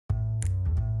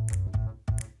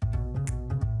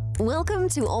Welcome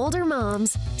to Older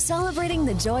Moms, celebrating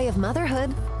the joy of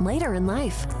motherhood later in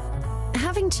life.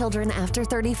 Having children after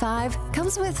 35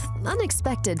 comes with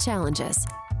unexpected challenges.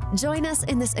 Join us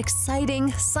in this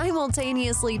exciting,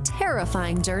 simultaneously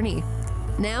terrifying journey.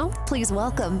 Now, please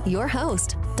welcome your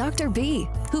host, Dr. B,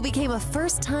 who became a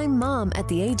first-time mom at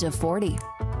the age of 40.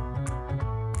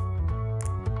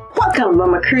 Welcome,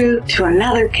 Mama Crew, to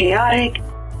another chaotic,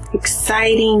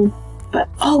 exciting, but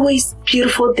always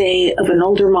beautiful day of an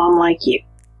older mom like you.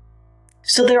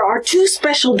 So there are two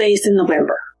special days in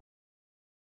November.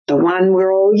 The one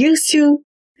we're all used to,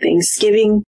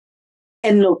 Thanksgiving,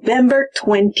 and November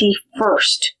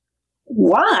 21st.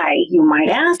 Why, you might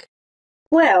ask?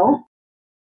 Well,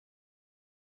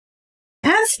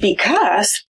 that's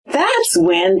because that's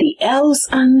when the elves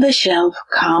on the shelf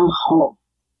come home.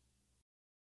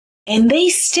 And they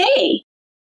stay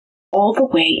all the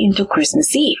way into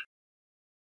Christmas Eve.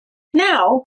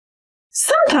 Now,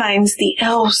 sometimes the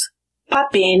elves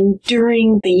pop in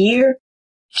during the year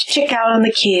to check out on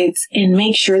the kids and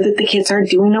make sure that the kids are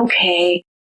doing okay.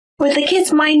 Or the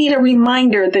kids might need a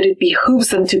reminder that it behooves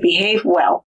them to behave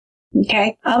well.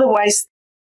 Okay? Otherwise,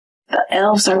 the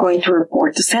elves are going to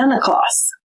report to Santa Claus.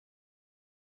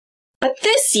 But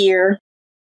this year,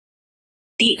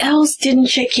 the elves didn't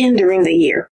check in during the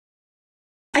year.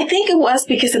 I think it was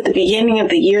because at the beginning of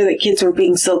the year, the kids were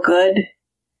being so good.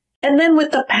 And then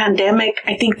with the pandemic,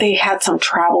 I think they had some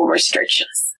travel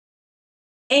restrictions.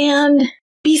 And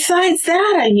besides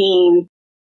that,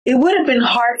 it would have been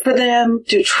hard for them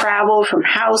to travel from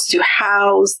house to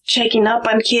house, checking up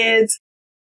on kids,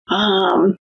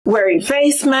 wearing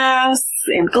face masks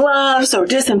and gloves or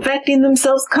disinfecting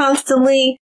themselves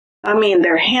constantly.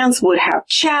 Their hands would have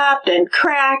chapped and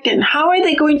cracked, and how are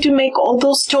they going to make all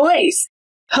those toys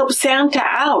help Santa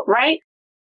out, right?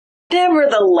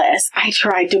 Nevertheless, I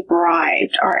tried to bribe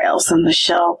our elves on the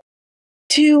shelf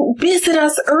to visit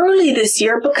us early this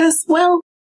year because, well,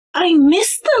 I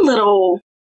missed the little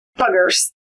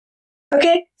buggers.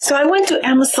 Okay, so I went to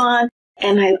Amazon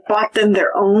and I bought them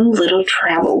their own little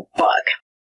travel bug.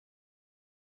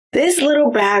 This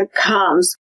little bag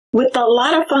comes with a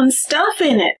lot of fun stuff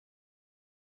in it.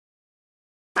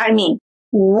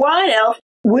 What elf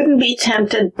wouldn't be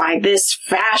tempted by this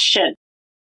fashion?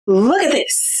 Look at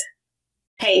this.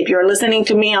 Hey, if you're listening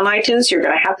to me on iTunes, you're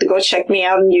going to have to go check me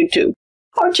out on YouTube.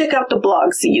 Or check out the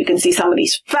blog so you can see some of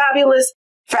these fabulous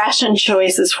fashion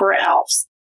choices for elves.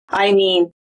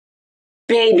 Baby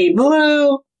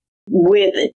blue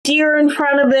with a deer in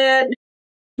front of it.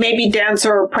 Maybe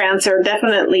Dancer or Prancer,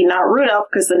 definitely not Rudolph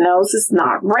because the nose is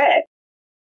not red.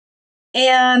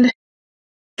 And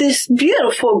this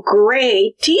beautiful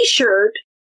gray t-shirt.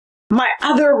 My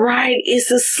other ride is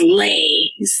a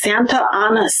sleigh. Santa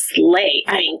on a sleigh.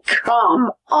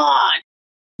 Come on.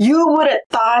 You would have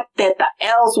thought that the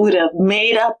elves would have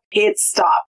made a pit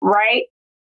stop, right?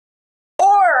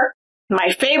 Or,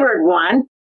 my favorite one,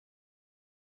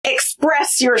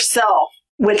 express yourself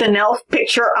with an elf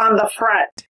picture on the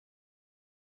front.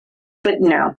 But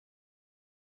no.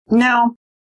 No,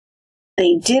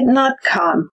 they did not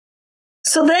come.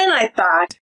 So then I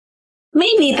thought,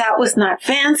 maybe that was not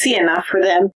fancy enough for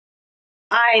them.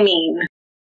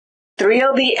 Three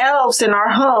of the elves in our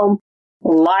home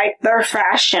like their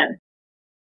fashion.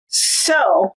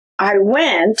 So I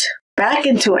went back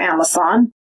into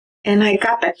Amazon and I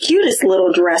got the cutest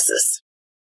little dresses.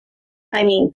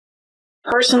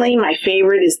 Personally, my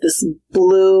favorite is this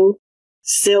blue,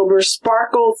 silver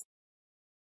sparkles.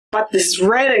 But this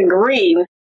red and green,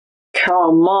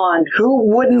 come on, who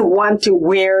wouldn't want to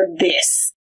wear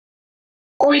this?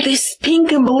 Or this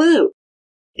pink and blue.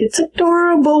 It's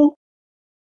adorable.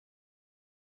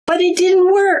 But it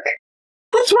didn't work.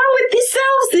 What's wrong with these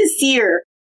elves this year?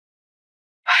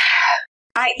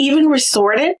 I even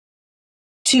resorted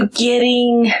to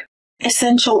getting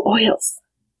essential oils.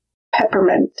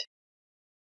 Peppermint,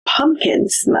 pumpkin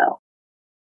smell,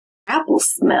 apple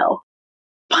smell,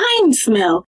 pine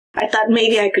smell. I thought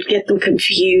maybe I could get them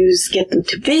confused, get them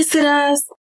to visit us.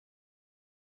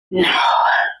 No.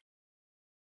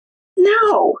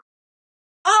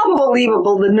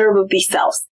 Unbelievable, the nerve of these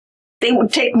elves. They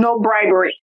would take no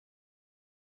bribery.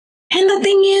 And the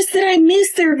thing is that I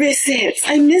miss their visits.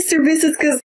 I miss their visits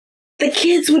because the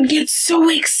kids would get so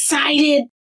excited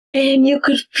and you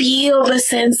could feel the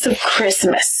sense of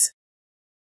Christmas.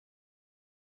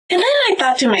 And then I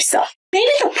thought to myself,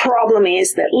 maybe the problem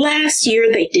is that last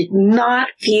year they did not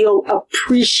feel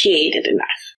appreciated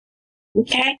enough.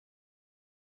 Okay?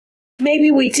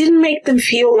 Maybe we didn't make them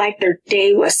feel like their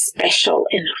day was special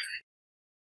enough.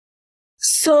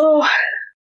 So,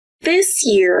 this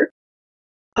year,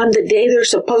 on the day they're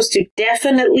supposed to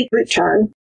definitely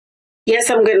return. Yes,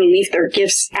 I'm going to leave their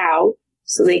gifts out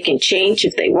so they can change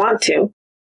if they want to.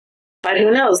 But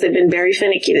who knows? They've been very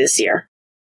finicky this year.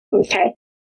 Okay?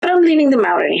 But I'm leaving them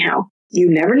out anyhow. You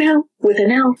never know with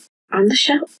an elf on the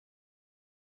shelf.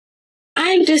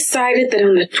 I've decided that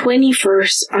on the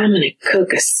 21st, I'm going to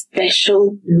cook a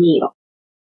special meal.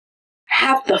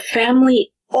 Have the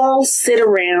family all sit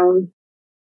around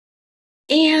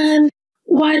and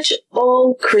watch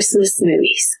old Christmas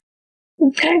movies.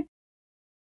 Okay?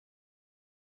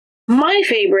 My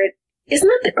favorite is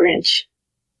not the Grinch.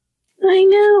 I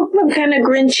know, I'm kind of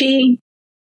grinchy.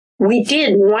 We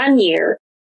did one year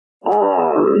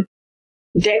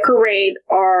decorate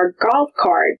our golf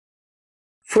cart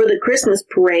for the Christmas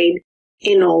parade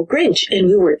in Old Grinch, and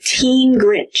we were Team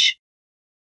Grinch.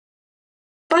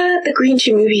 But the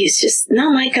Grinchy movie is just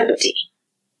not my cup of tea.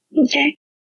 Okay?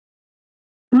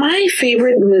 My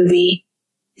favorite movie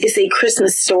is A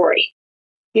Christmas Story.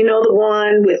 You know, the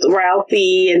one with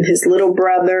Ralphie and his little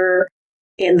brother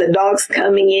and the dogs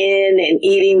coming in and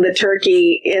eating the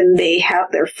turkey, and they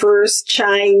have their first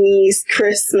Chinese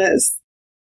Christmas.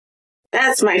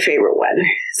 That's my favorite one.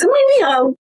 So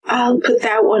maybe I'll put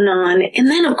that one on. And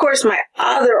then, of course, my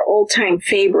other old-time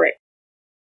favorite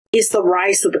is The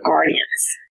Rise of the Guardians.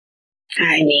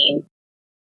 I mean,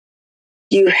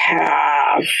 you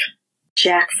have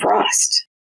Jack Frost.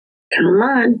 Come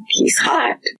on, he's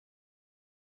hot.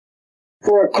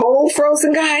 For a cold,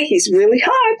 frozen guy, he's really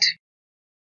hot.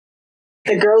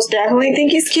 The girls definitely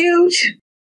think he's cute.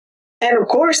 And of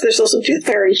course, there's also Tooth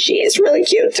Fairy. She is really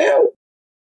cute, too.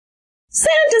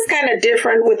 Santa's kind of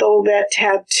different with all that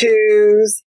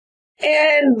tattoos.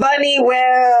 And Bunny,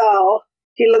 well,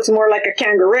 he looks more like a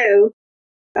kangaroo.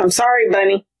 I'm sorry,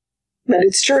 Bunny, but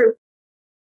it's true.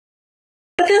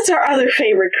 But that's our other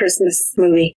favorite Christmas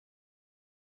movie.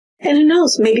 And who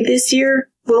knows, maybe this year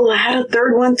we'll add a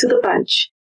third one to the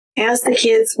bunch. Ask the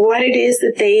kids what it is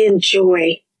that they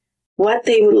enjoy, what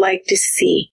they would like to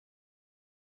see.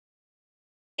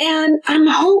 And I'm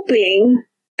hoping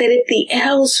that if the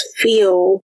elves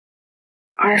feel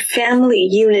our family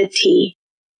unity,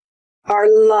 our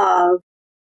love,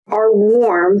 our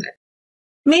warmth,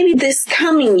 maybe this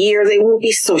coming year they won't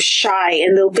be so shy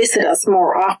and they'll visit us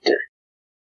more often.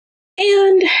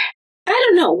 And I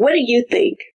don't know, what do you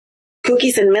think?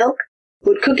 Cookies and milk?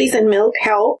 Would cookies and milk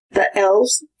help the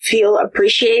elves feel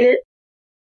appreciated?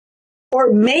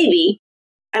 Or maybe,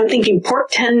 I'm thinking pork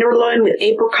tenderloin with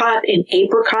apricot and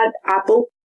apricot apple.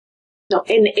 No,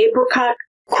 an apricot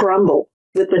crumble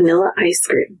with vanilla ice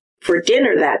cream for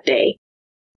dinner that day.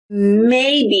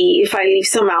 Maybe if I leave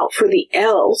some out for the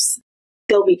elves,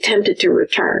 they'll be tempted to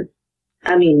return.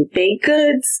 I mean, baked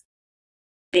goods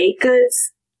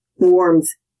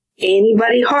warms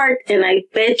anybody's heart, and I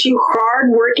bet you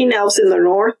hard-working elves in the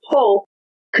North Pole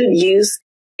could use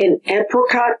an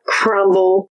apricot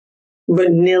crumble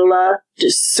vanilla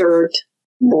dessert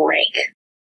break.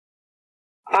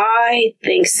 I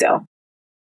think so.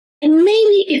 And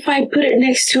maybe if I put it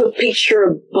next to a picture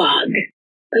of Bug,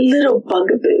 a little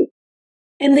bugaboo,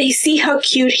 and they see how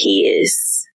cute he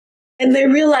is, and they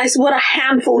realize what a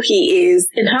handful he is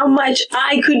and how much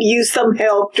I could use some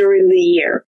help during the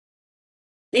year,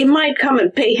 they might come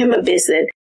and pay him a visit,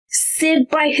 sit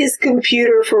by his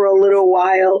computer for a little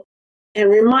while, and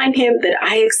remind him that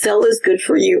IXL is good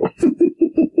for you.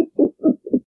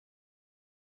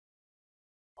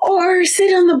 Or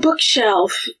sit on the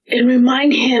bookshelf and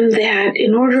remind him that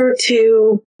in order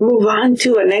to move on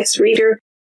to a next reader,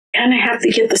 you kind of have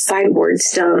to get the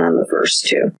sideboards done on the first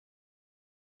two.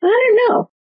 I don't know.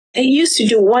 It used to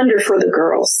do wonder for the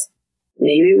girls.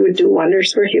 Maybe it would do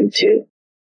wonders for him too.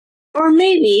 Or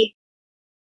maybe,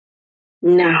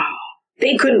 no,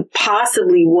 they couldn't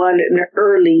possibly want an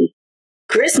early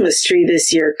Christmas tree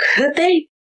this year, could they?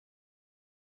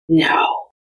 No.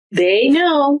 They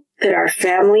know that our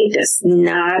family does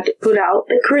not put out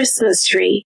the Christmas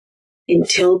tree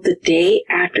until the day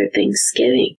after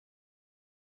Thanksgiving.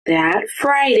 That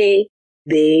Friday,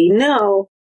 they know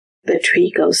the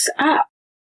tree goes up.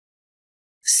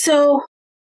 So,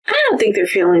 I don't think their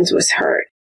feelings was hurt.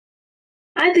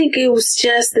 I think it was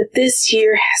just that this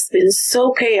year has been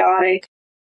so chaotic,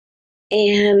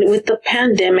 and with the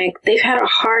pandemic, they've had a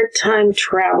hard time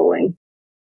traveling.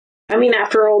 I mean,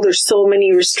 after all, there's so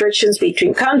many restrictions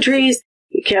between countries.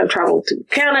 You can't travel to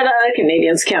Canada.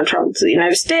 Canadians can't travel to the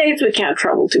United States. We can't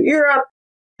travel to Europe.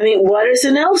 I mean, what is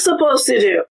an elf supposed to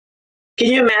do? Can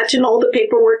you imagine all the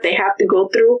paperwork they have to go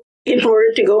through in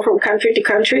order to go from country to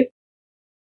country?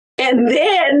 And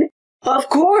then, of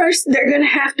course, they're going to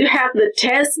have the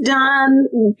test done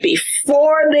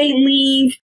before they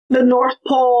leave. the North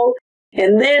Pole,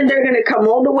 and then they're going to come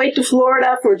all the way to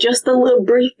Florida for just a little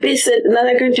brief visit, and then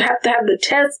they're going to have the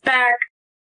test back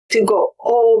to go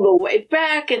all the way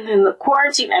back, and then the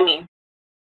quarantine. I mean,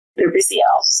 they're busy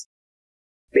elves.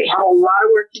 They have a lot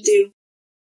of work to do.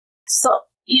 So,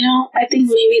 I think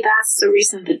maybe that's the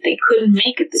reason that they couldn't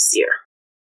make it this year.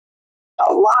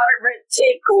 A lot of red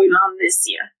tape going on this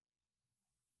year.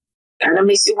 Kind of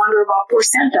makes you wonder about poor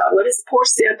Santa. What is poor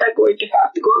Santa going to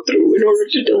have to go through in order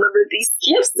to deliver these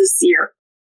gifts this year?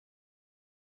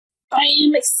 I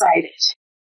am excited.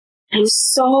 I'm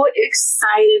so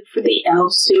excited for the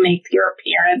elves to make their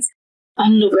appearance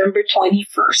on November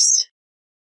 21st.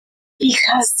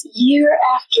 Because year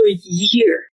after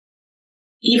year,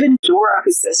 even Dora,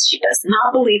 who says she does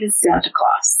not believe in Santa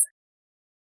Claus,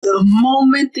 the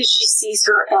moment that she sees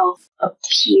her elf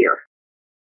appear,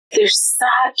 there's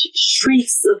such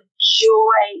shrieks of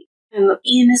joy and of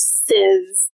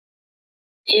innocence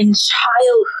in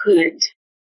childhood,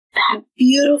 that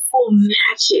beautiful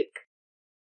magic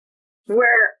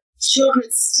where children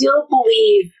still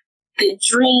believe that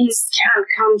dreams can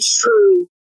come true,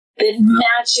 that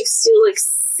magic still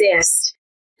exists,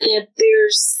 that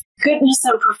there's goodness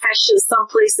and perfection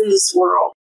someplace in this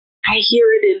world. I hear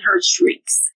it in her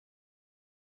shrieks.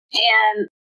 And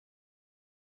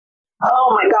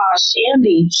oh my gosh,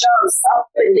 Andy jumps up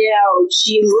and down.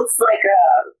 She looks like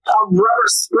a rubber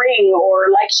spring, or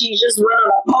like she just went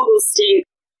on a pogo stick,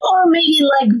 or maybe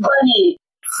like Bunny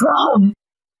from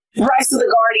Rise of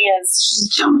the Guardians. She's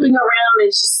jumping around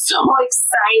and she's so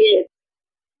excited.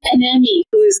 And Emmy,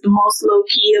 who is the most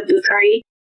low-key of the three,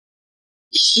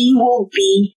 she will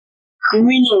be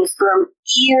grinning from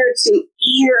ear to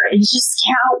ear and just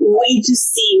can't wait to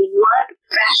see what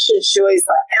fashion choice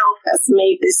the elf has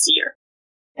made this year.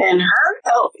 And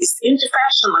her elf is into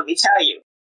fashion, let me tell you.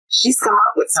 She's come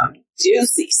up with some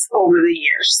doozies over the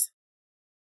years.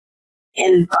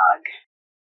 And Bug,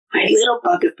 my little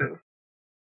bugaboo,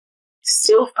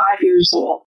 still 5 years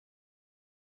old,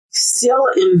 still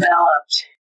enveloped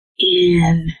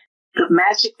in the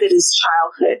magic that is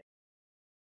childhood.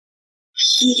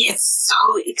 He gets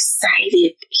so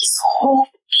excited. His whole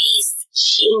face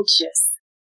changes.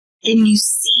 And you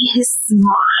see his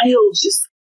smile just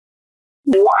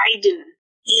widen.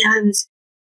 And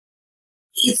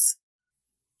it's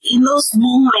in those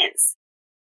moments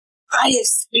I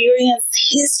experience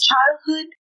his childhood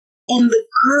and the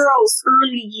girl's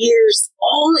early years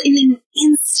all in an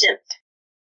instant.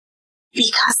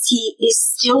 Because he is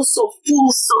still so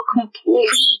full, so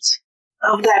complete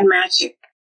of that magic.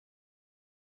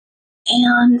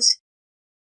 And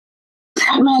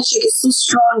that magic is so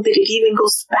strong that it even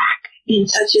goes back and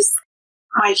touches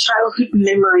my childhood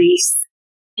memories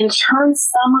and turns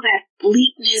some of that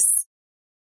bleakness.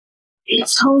 It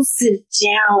tones it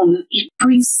down. It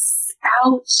brings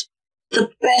out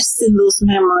the best in those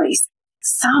memories,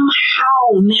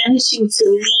 somehow managing to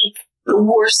leave the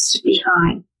worst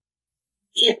behind.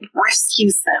 It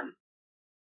rescues them.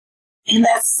 And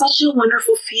that's such a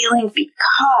wonderful feeling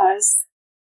because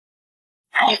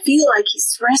I feel like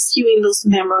he's rescuing those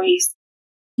memories,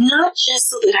 not just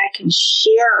so that I can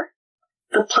share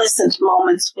the pleasant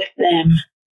moments with them,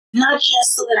 not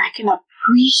just so that I can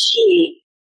appreciate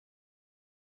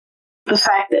the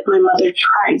fact that my mother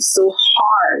tried so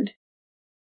hard,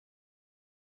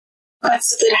 but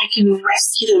so that I can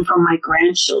rescue them from my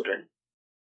grandchildren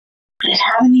that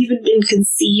haven't even been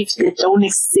conceived, that don't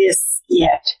exist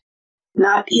yet.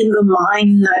 Not in the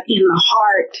mind, not in the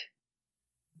heart,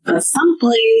 but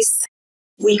someplace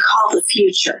we call the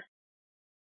future.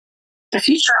 The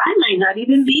future I might not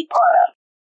even be part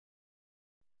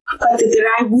of, but that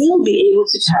I will be able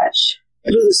to touch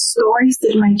through the stories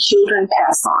that my children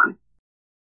pass on.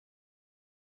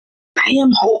 I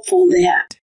am hopeful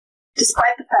that,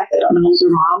 despite the fact that I'm an older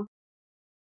mom,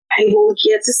 I will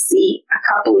get to see a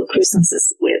couple of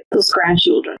Christmases with those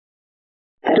grandchildren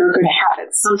that are going to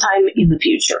happen sometime in the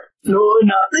future. No,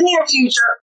 not the near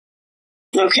future.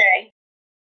 Okay?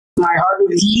 My heart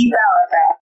would leave out at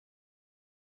that.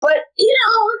 But,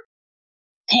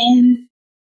 10,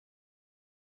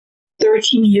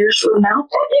 13 years from now,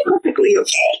 that'd be perfectly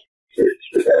okay.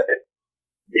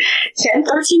 10,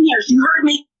 13 years. You heard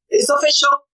me. It's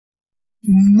official.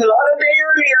 Not a day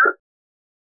earlier.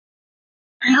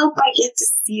 I hope I get to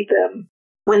see them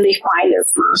when they find their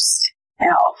first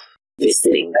elf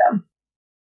visiting them.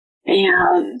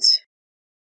 And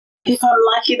if I'm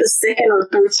lucky, the second or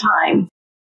third time,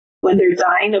 when they're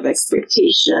dying of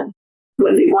expectation,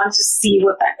 when they want to see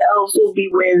what the elves will be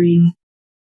wearing,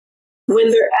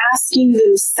 when they're asking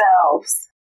themselves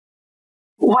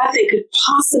what they could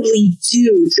possibly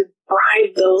do to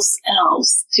bribe those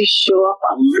elves to show up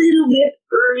a little bit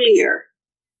earlier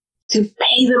to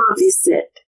pay them a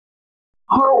visit.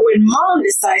 Or when Mom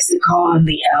decides to call on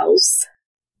the elves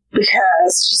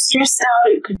because she's stressed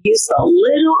out and could use a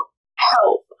little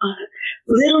help, a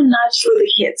little nudge for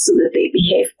the kids so that they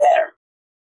behave better.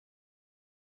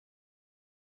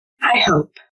 I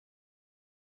hope.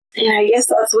 And I guess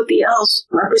that's what the elves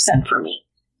represent for me.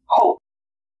 Hope.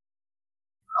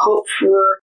 Hope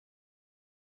for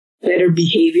better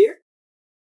behavior,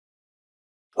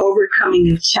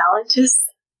 overcoming of challenges,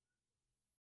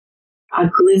 a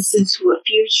glimpse into a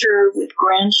future with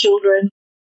grandchildren.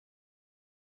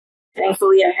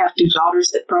 Thankfully, I have 2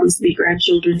 daughters that promise to be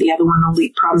grandchildren. The other one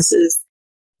only promises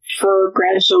for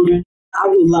grandchildren. I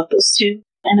will love those 2,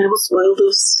 and I will spoil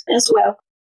those as well.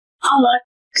 A lot,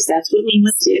 because that's what me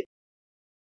must do.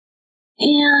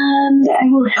 And I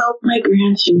will help my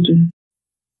grandchildren,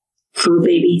 fur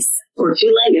babies or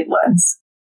 2-legged ones,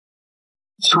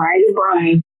 try to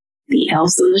bribe the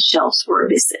elves on the shelves for a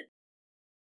visit.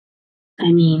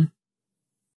 I mean,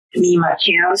 me, my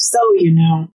can of sew, you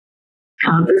know.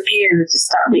 I'm prepared to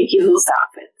start making those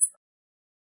outfits.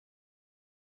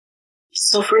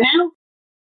 So for now,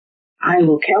 I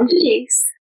will count the days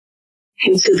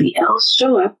until the elves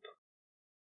show up.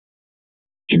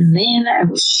 And then I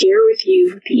will share with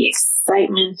you the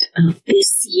excitement of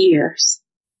this year's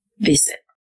visit.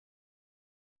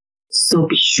 So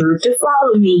be sure to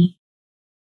follow me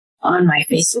on my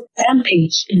Facebook fan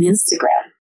page and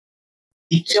Instagram.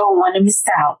 You don't want to miss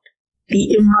out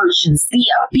the immersions, the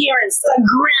appearance, the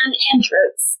grand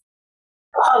entrance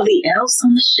of the elves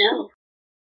on the shelf.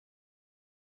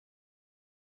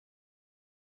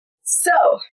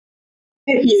 So,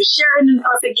 if you're sharing an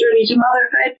perfect journey to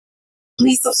motherhood,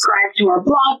 please subscribe to our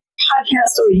blog,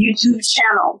 podcast, or YouTube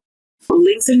channel. For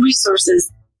links and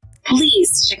resources,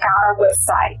 please check out our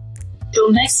website.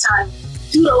 Till next time,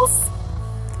 toodles!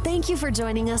 Thank you for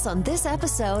joining us on this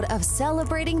episode of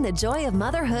Celebrating the Joy of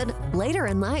Motherhood Later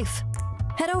in Life.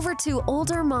 Head over to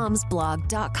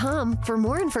oldermomsblog.com for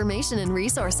more information and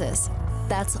resources.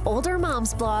 That's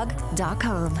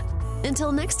oldermomsblog.com.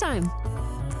 Until next time.